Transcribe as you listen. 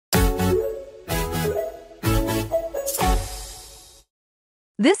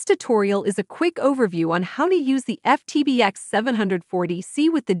This tutorial is a quick overview on how to use the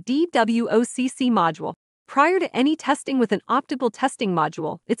FTBx-740C with the DWOCC module. Prior to any testing with an optical testing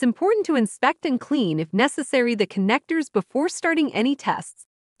module, it's important to inspect and clean, if necessary, the connectors before starting any tests.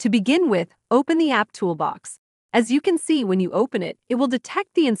 To begin with, open the app toolbox. As you can see, when you open it, it will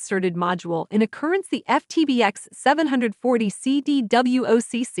detect the inserted module, in occurrence the FTBx-740C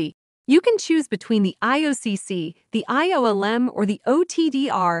DWOCC. You can choose between the iOCC, the iOLM, or the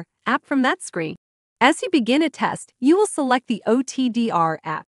OTDR app from that screen. As you begin a test, you will select the OTDR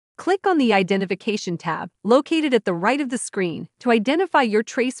app. Click on the Identification tab, located at the right of the screen, to identify your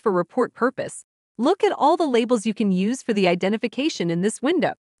trace for report purpose. Look at all the labels you can use for the identification in this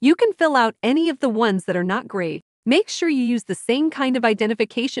window. You can fill out any of the ones that are not gray. Make sure you use the same kind of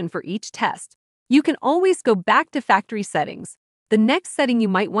identification for each test. You can always go back to factory settings. The next setting you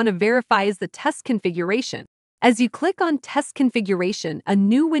might want to verify is the test configuration. As you click on Test Configuration, a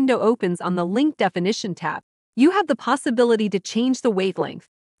new window opens on the Link Definition tab. You have the possibility to change the wavelength.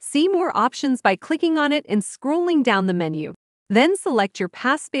 See more options by clicking on it and scrolling down the menu. Then select your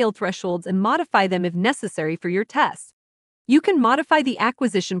pass-fail thresholds and modify them if necessary for your test. You can modify the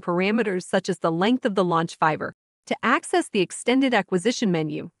acquisition parameters, such as the length of the launch fiber. To access the Extended Acquisition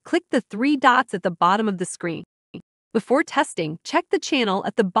menu, click the three dots at the bottom of the screen. Before testing, check the channel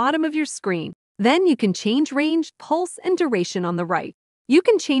at the bottom of your screen. Then you can change range, pulse, and duration on the right. You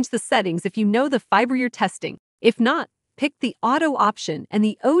can change the settings if you know the fiber you're testing. If not, pick the Auto option and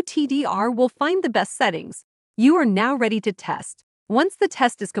the OTDR will find the best settings. You are now ready to test. Once the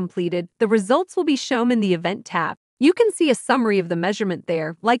test is completed, the results will be shown in the Event tab. You can see a summary of the measurement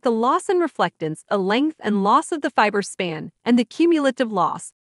there, like the loss and reflectance, a length and loss of the fiber span, and the cumulative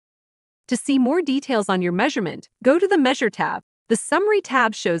loss. To see more details on your measurement, go to the Measure tab. The Summary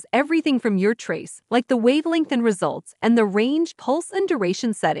tab shows everything from your trace, like the wavelength and results, and the range, pulse, and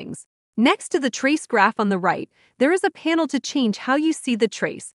duration settings. Next to the trace graph on the right, there is a panel to change how you see the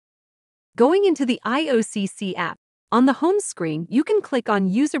trace. Going into the iOCC app, on the home screen, you can click on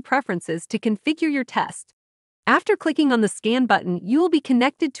User Preferences to configure your test. After clicking on the Scan button, you will be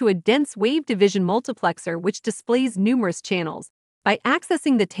connected to a dense wave division multiplexer which displays numerous channels. By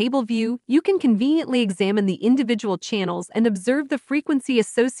accessing the table view, you can conveniently examine the individual channels and observe the frequency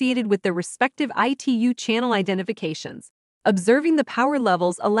associated with their respective ITU channel identifications. Observing the power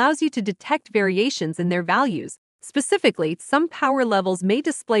levels allows you to detect variations in their values. Specifically, some power levels may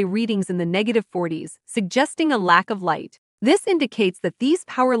display readings in the -40s, suggesting a lack of light. This indicates that these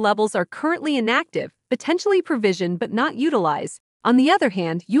power levels are currently inactive, potentially provisioned but not utilized. On the other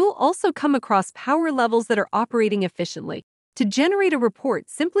hand, you'll also come across power levels that are operating efficiently. To generate a report,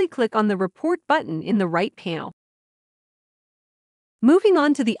 simply click on the Report button in the right panel. Moving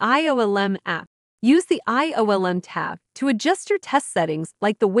on to the iOLM app, use the iOLM tab to adjust your test settings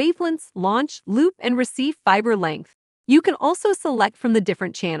like the wavelengths, launch, loop, and receive fiber length. You can also select from the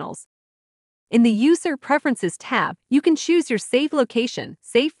different channels. In the User Preferences tab, you can choose your save location,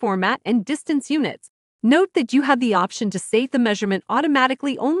 save format, and distance units. Note that you have the option to save the measurement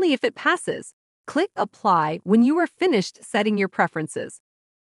automatically only if it passes. Click Apply when you are finished setting your preferences.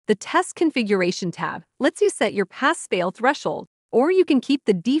 The Test Configuration tab lets you set your pass-fail threshold, or you can keep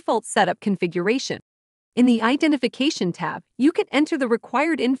the default setup configuration. In the Identification tab, you can enter the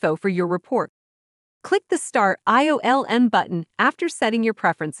required info for your report. Click the Start iOLM button after setting your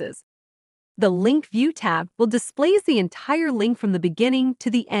preferences. The Link View tab will display the entire link from the beginning to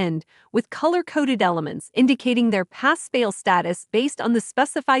the end, with color-coded elements indicating their pass-fail status based on the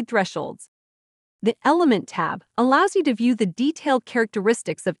specified thresholds. The Element tab allows you to view the detailed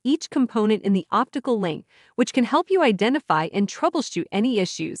characteristics of each component in the optical link, which can help you identify and troubleshoot any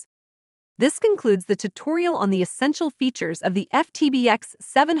issues. This concludes the tutorial on the essential features of the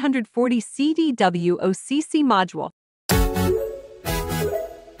FTBx-740C DWOCC module.